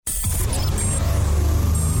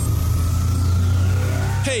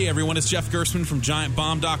Hey everyone, it's Jeff Gerstmann from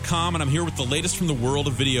GiantBomb.com, and I'm here with the latest from the world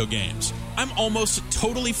of video games. I'm almost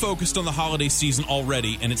totally focused on the holiday season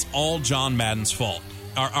already, and it's all John Madden's fault.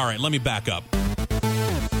 Alright, let me back up.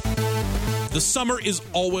 The summer is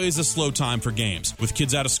always a slow time for games. With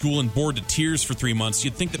kids out of school and bored to tears for 3 months,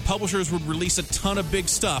 you'd think that publishers would release a ton of big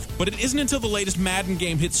stuff, but it isn't until the latest Madden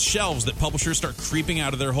game hits shelves that publishers start creeping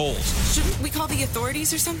out of their holes. Shouldn't we call the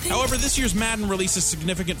authorities or something? However, this year's Madden release is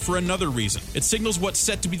significant for another reason. It signals what's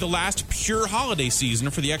set to be the last pure holiday season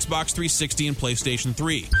for the Xbox 360 and PlayStation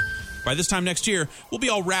 3. By this time next year, we'll be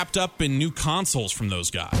all wrapped up in new consoles from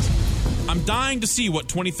those guys. I'm dying to see what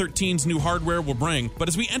 2013's new hardware will bring, but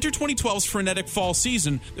as we enter 2012's frenetic fall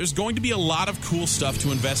season, there's going to be a lot of cool stuff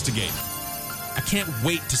to investigate. I can't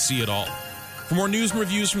wait to see it all. For more news and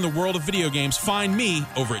reviews from the world of video games, find me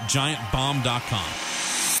over at GiantBomb.com.